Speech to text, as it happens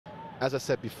As I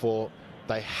said before,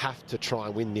 they have to try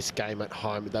and win this game at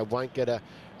home. They won't get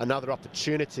another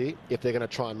opportunity if they're going to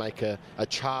try and make a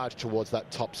charge towards that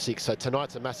top 6. So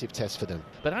tonight's a massive test for them.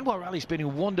 But Anwar Ali's been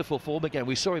in wonderful form again.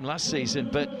 We saw him last season,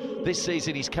 but this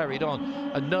season he's carried on.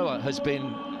 And Noah has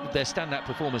been their standout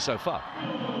performer so far.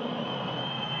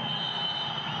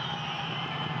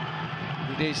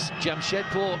 It is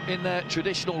Jamshedpur in their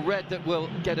traditional red that will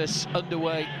get us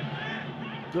underway.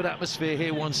 Good atmosphere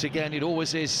here once again. It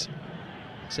always is.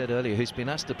 Said earlier, he's been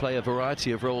asked to play a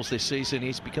variety of roles this season.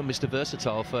 He's become Mr.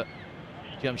 Versatile for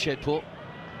Jamshedpur.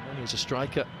 And he's a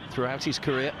striker throughout his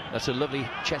career. That's a lovely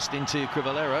chest into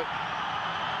Crivellaro.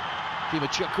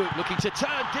 Jamshedpur looking to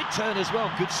turn, did turn as well.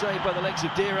 Good save by the legs of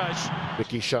Dheeraj.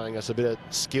 Ricky showing us a bit of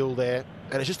skill there.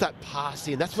 And it's just that pass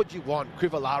in. That's what you want.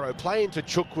 Crivellaro playing to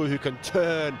Chukwu, who can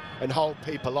turn and hold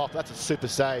people off. That's a super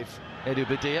save. Edu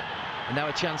Badia. And now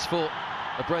a chance for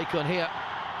a break on here.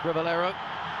 Crivellaro.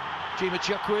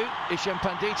 Jamshedpur, Isham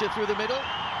Pandita through the middle.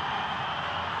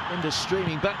 Linda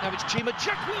streaming back, now it's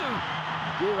Jamshedpur.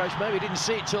 Dheeraj maybe didn't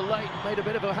see it till late, made a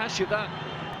bit of a hash of that.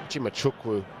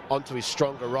 Jamshedpur onto his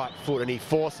stronger right foot, and he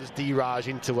forces Dheeraj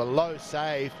into a low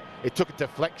save. It took a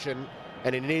deflection,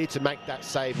 and he needed to make that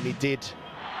save, and he did.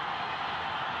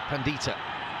 Pandita,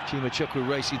 Jamshedpur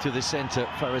racing to the centre.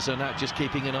 Farazanat just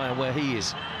keeping an eye on where he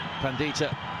is.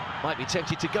 Pandita might be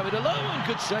tempted to go it alone.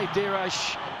 Good save,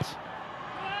 Dheeraj.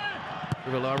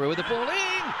 Crivellaro with the ball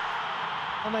in,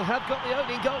 and they have got the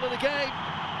opening goal of the game.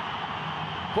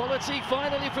 Quality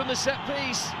finally from the set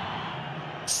piece.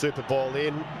 Super ball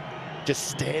in, just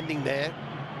standing there.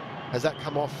 Has that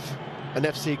come off an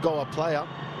FC Goa player?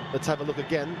 Let's have a look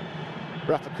again.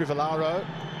 Rafa Crivellaro.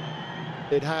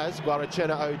 It has.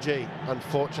 Guarachena OG.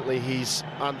 Unfortunately, he's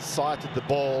unsighted the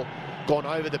ball, gone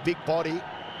over the big body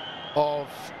of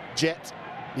Jet.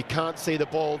 You can't see the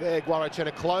ball there.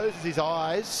 Guarachena closes his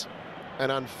eyes,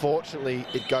 and unfortunately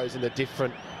it goes in a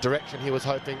different direction he was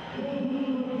hoping.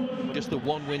 Just the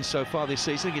one win so far this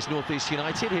season against North East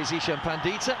United. Here's Isham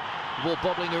Pandita, ball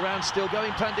bobbling around, still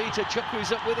going. Pandita,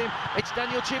 Chukwu's up with him. It's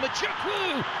Daniel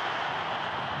Chukwu.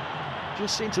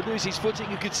 Just seemed to lose his footing.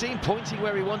 You could see him pointing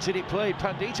where he wanted it played.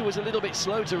 Pandita was a little bit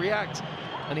slow to react,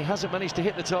 and he hasn't managed to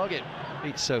hit the target.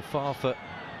 Beat so far for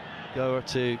Goa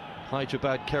to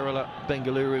Hyderabad, Kerala,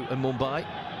 Bengaluru and Mumbai.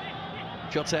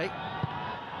 Jote.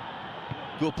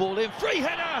 Good ball in, free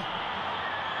header!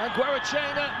 And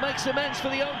Guarachena makes amends for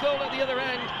the own goal at the other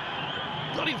end.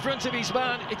 Got in front of his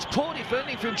man. It's poor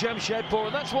defending from Jamshedpur,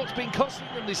 and that's what's been costing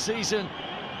them this season.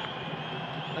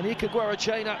 And Ika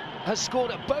Guarachena has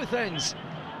scored at both ends.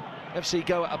 FC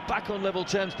Goa are back on level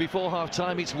terms before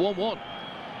half-time. It's 1-1.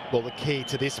 Well, the key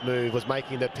to this move was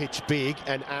making the pitch big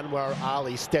and Anwar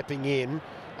Ali stepping in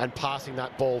and passing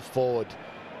that ball forward.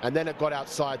 And then it got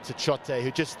outside to Chote,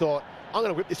 who just thought, I'm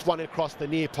going to whip this one across the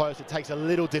near post. It takes a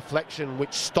little deflection,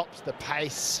 which stops the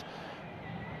pace.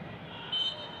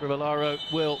 Crivellaro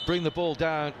will bring the ball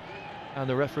down, and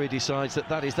the referee decides that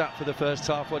that is that for the first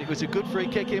half. Well, it was a good free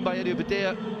kick in by Edu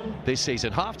Badia this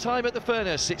season. Half-time at the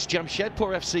Furnace. It's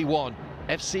Jamshedpur FC 1,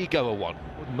 FC Goa 1.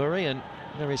 Murray, and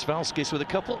there is Valskis with a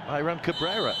couple. Hiram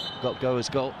Cabrera got Goa's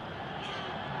goal.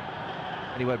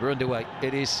 Anyway, we're underway.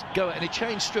 It is Goa in a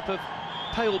change strip of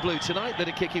pale blue tonight that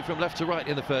are kicking from left to right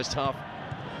in the first half.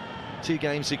 2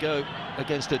 games ago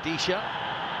against Odisha.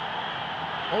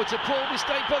 Oh, it's a poor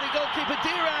mistake by the goalkeeper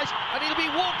Dheeraj, and he'll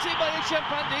be walked in by Isham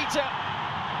Pandita.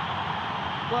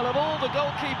 Well, of all the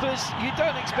goalkeepers, you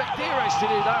don't expect Dheeraj to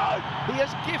do that. He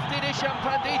has gifted Isham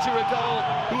Pandita a goal.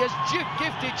 He has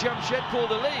gifted Jamshedpur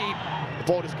the lead. The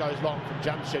ball just goes long from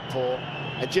Jamshedpur,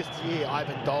 and just here,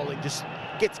 Ivan Doling just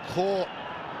gets caught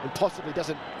and possibly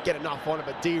doesn't get enough on it,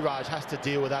 but Dheeraj has to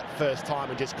deal with that first time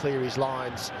and just clear his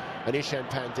lines, and Isham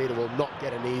Pandita will not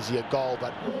get an easier goal,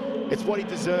 but it's what he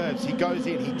deserves. He goes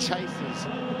in, he chases,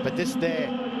 but this there,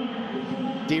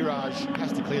 Dheeraj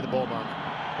has to clear the ball mark.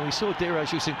 Well, we saw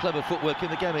Dheeraj use some clever footwork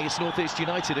in the game against North East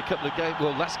United a couple of games,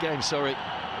 well, last game, sorry.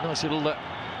 Nice little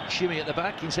shimmy at the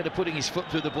back. Instead of putting his foot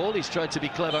through the ball, he's tried to be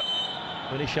clever.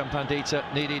 When Isham Pandita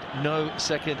needed no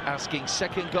second asking.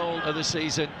 Second goal of the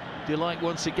season. Delight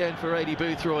once again for Adi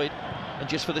Boothroyd, and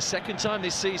just for the second time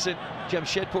this season,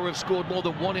 Jamshedpur have scored more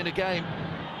than one in a game.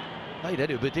 Made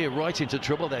Edu Badia right into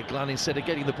trouble there, Glenn, instead of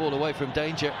getting the ball away from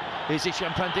danger. Here's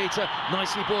Isham Pandita,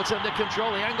 nicely brought under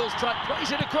control, the angle's tight,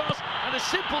 plays it across, and a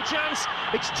simple chance,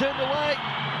 it's turned away.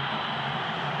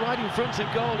 Right in front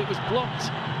of goal, it was blocked.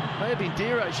 May have been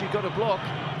Dheeraj who got a block.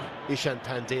 Isham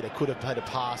Pandita could have had a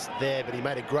pass there, but he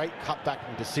made a great cutback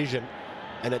decision,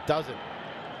 and it doesn't.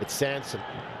 It's Sansom.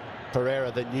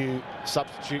 Pereira, the new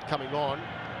substitute coming on,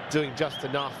 doing just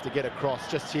enough to get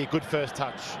across. Just here, good first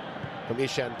touch from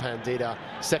Ishan Pandita.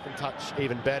 Second touch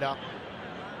even better,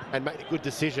 and made a good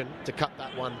decision to cut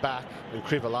that one back. And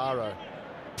Crivellaro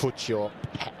puts your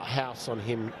house on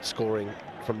him scoring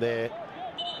from there.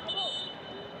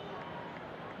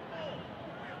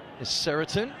 Is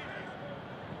Seriton.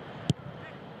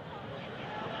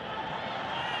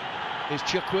 Here's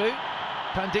Chukwu.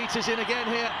 Pandita's in again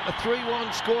here. A 3-1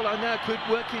 scoreline now could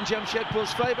work in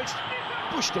Jamshedpur's favour.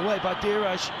 Pushed away by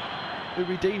Diraj, who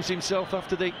redeems himself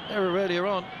after the error earlier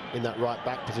on. In that right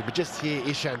back position, but just here,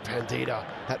 Ishan Pandita,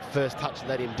 that first touch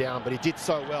let him down, but he did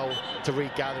so well to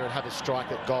regather and have a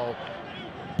strike at goal.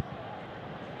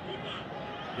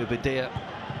 Ubadia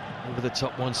over the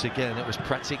top once again. It was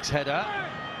Pratik's header.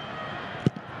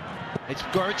 It's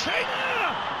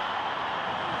Gorachena!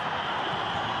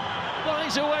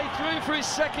 Finds a way through for his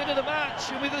second of the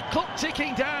match, and with the clock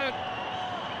ticking down,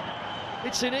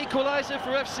 it's an equaliser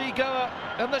for FC Goa,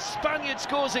 and the Spaniard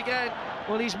scores again.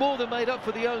 Well, he's more than made up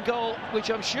for the own goal, which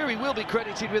I'm sure he will be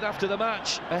credited with after the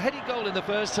match. A heading goal in the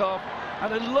first half,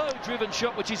 and a low-driven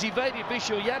shot, which is evaded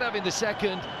Vishal Yadav in the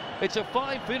second. It's a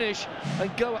fine finish,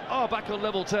 and Goa are back on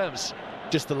level terms.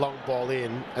 Just the long ball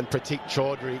in, and Pratik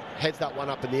Chaudhry heads that one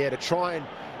up in the air to try and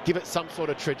give it some sort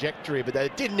of trajectory, but they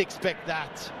didn't expect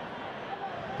that.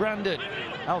 Brandon,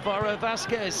 Alvaro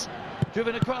Vasquez,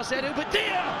 driven across Edu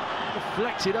Badia,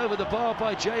 deflected over the bar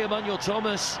by J. Emmanuel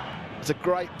Thomas. It's a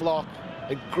great block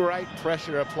and great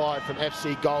pressure applied from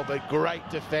FC Goal, but great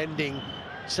defending.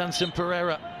 Sanson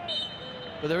Pereira,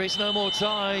 but there is no more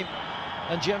time,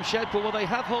 and Jamshedpur, well, they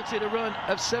have halted a run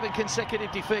of 7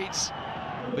 consecutive defeats,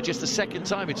 but just the second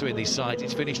time between these sides.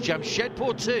 It's finished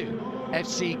Jamshedpur 2,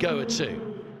 FC Goa 2.